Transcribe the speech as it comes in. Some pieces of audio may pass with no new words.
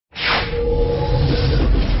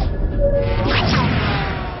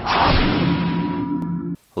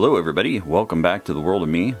Hello everybody, welcome back to the world of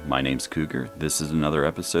me. My name's Cougar. This is another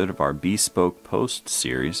episode of our BeSpoke Post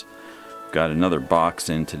series. Got another box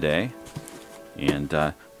in today, and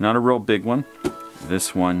not a real big one.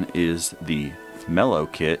 This one is the Mellow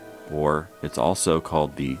kit, or it's also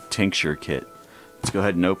called the tincture kit. Let's go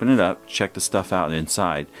ahead and open it up, check the stuff out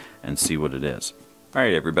inside, and see what it is.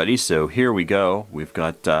 Alright everybody, so here we go. We've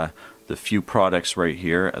got the few products right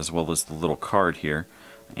here, as well as the little card here.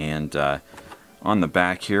 And on the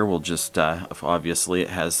back here, we'll just, obviously it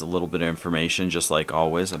has a little bit of information, just like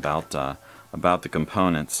always, about the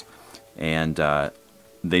components. And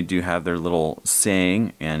they do have their little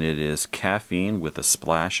saying, and it is caffeine with a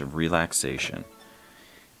splash of relaxation.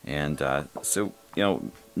 And so, you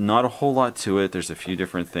know, not a whole lot to it. There's a few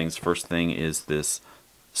different things. First thing is this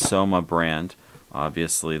Soma brand.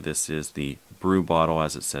 Obviously, this is the brew bottle,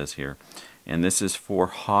 as it says here. And this is for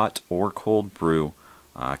hot or cold brew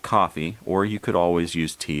coffee, or you could always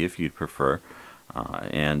use tea if you'd prefer.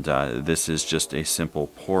 This is just a simple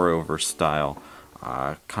pour-over style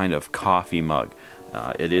kind of coffee mug.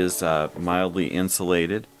 It is mildly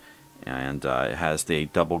insulated, and it has a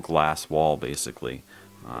double glass wall basically,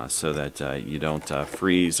 so that you don't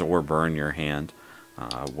freeze or burn your hand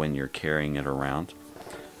when you're carrying it around.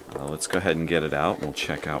 Let's go ahead and get it out and we'll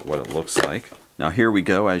check out what it looks like. Now here we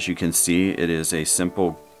go. As you can see, it is a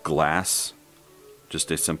simple glass,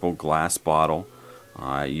 just a simple glass bottle.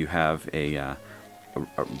 You have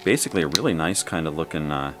basically a really nice kind of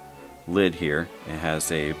looking lid here. It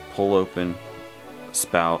has a pull open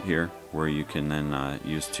spout here where you can then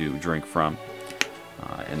use to drink from.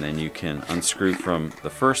 And then you can unscrew from the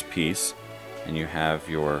first piece, and you have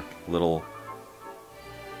your little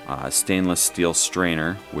stainless steel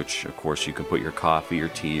strainer, which of course you can put your coffee or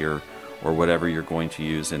tea or whatever you're going to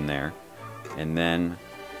use in there. And then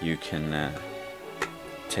you can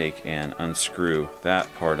take and unscrew that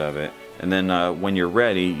part of it, and then when you're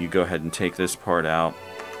ready, you go ahead and take this part out.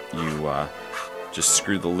 You just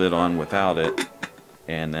screw the lid on without it,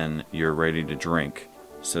 and then you're ready to drink,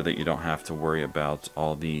 so that you don't have to worry about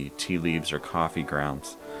all the tea leaves or coffee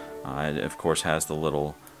grounds. It of course has the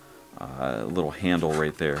little handle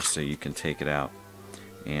right there, so you can take it out.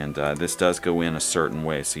 And this does go in a certain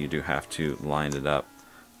way, so you do have to line it up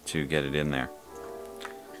to get it in there.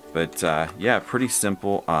 But yeah, pretty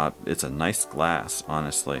simple. It's a nice glass,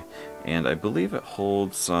 honestly, and I believe it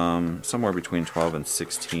holds somewhere between 12 and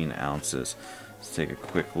 16 ounces. Let's take a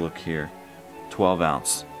quick look here. 12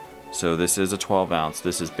 ounce. So this is a 12 ounce.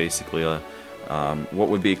 This is basically a what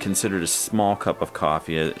would be considered a small cup of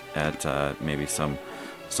coffee at maybe some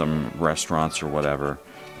restaurants or whatever.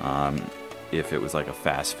 If it was like a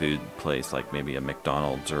fast food place, like maybe a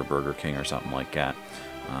McDonald's or a Burger King or something like that,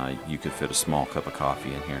 you could fit a small cup of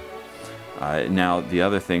coffee in here. Now the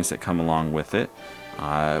other things that come along with it,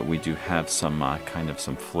 we do have some kind of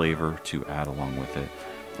some flavor to add along with it,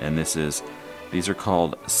 and these are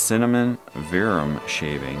called cinnamon verum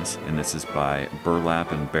shavings, and this is by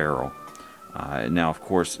Burlap and Barrel. Now of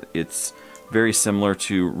course it's very similar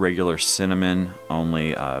to regular cinnamon,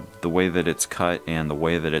 only the way that it's cut and the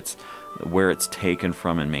way that where it's taken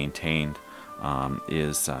from and maintained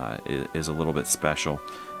is a little bit special.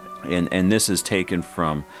 And this is taken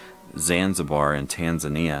from Zanzibar in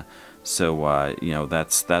Tanzania, so you know,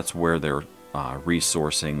 that's where they're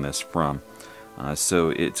resourcing this from. So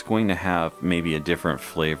it's going to have maybe a different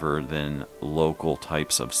flavor than local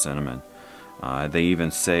types of cinnamon. They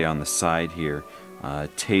even say on the side here,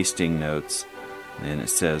 tasting notes, and it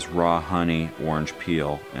says raw honey, orange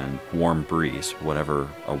peel, and warm breeze. Whatever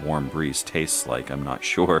a warm breeze tastes like, I'm not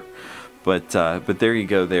sure. But there you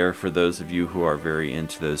go there, for those of you who are very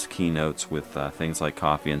into those keynotes with things like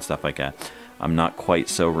coffee and stuff like that. I'm not quite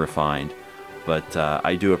so refined, but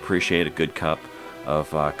I do appreciate a good cup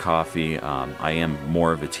of coffee. I am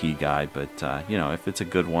more of a tea guy, but you know, if it's a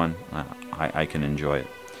good one, I can enjoy it.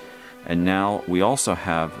 And now we also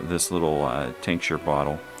have this little tincture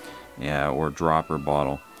bottle, or dropper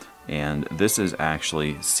bottle, and this is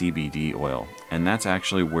actually CBD oil, and that's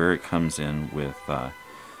actually where it comes in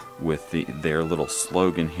with their little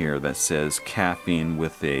slogan here that says caffeine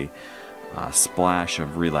with a splash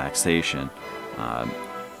of relaxation.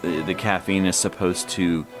 The caffeine is supposed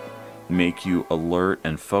to make you alert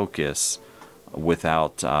and focus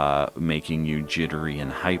without making you jittery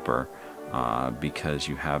and hyper, because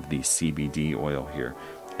you have the CBD oil here.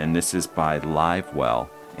 And this is by Livewell.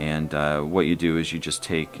 And what you do is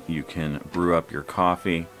you can brew up your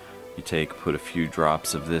coffee. You put a few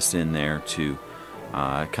drops of this in there to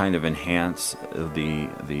kind of enhance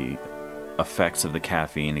the effects of the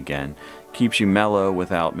caffeine again. Keeps you mellow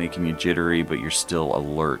without making you jittery, but you're still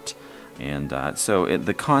alert And so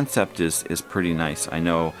the concept is pretty nice. I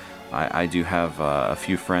know I do have a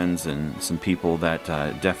few friends and some people that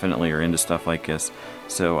definitely are into stuff like this.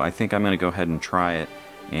 So I think I'm going to go ahead and try it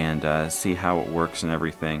and see how it works and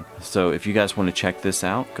everything. So if you guys want to check this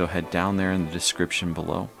out, go ahead down there in the description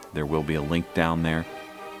below. There will be a link down there.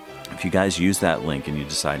 If you guys use that link and you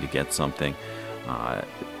decide to get something,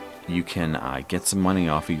 you can get some money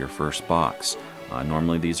off of your first box.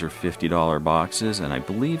 Normally these are $50 boxes, and I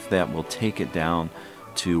believe that will take it down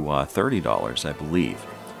to $30, I believe.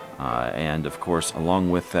 And of course,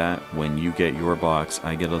 along with that, when you get your box,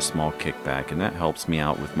 I get a small kickback, and that helps me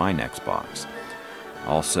out with my next box.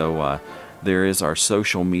 Also, there is our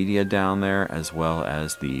social media down there, as well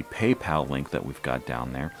as the PayPal link that we've got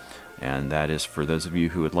down there. And that is for those of you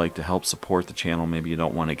who would like to help support the channel. Maybe you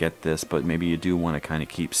don't want to get this, but maybe you do want to kind of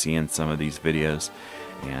keep seeing some of these videos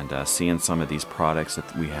and seeing some of these products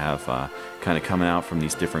that we have kind of coming out from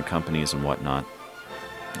these different companies and whatnot.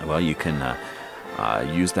 Well, you can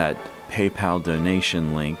use that PayPal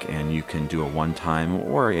donation link, and you can do a one-time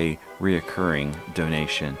or a reoccurring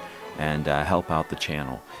donation and help out the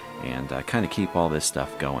channel and kind of keep all this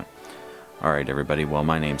stuff going. Alright everybody, well,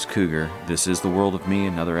 my name's Cougar. This is The World of Me,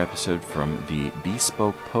 another episode from the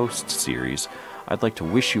BeSpoke Post series. I'd like to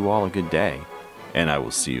wish you all a good day, and I will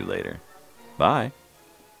see you later. Bye!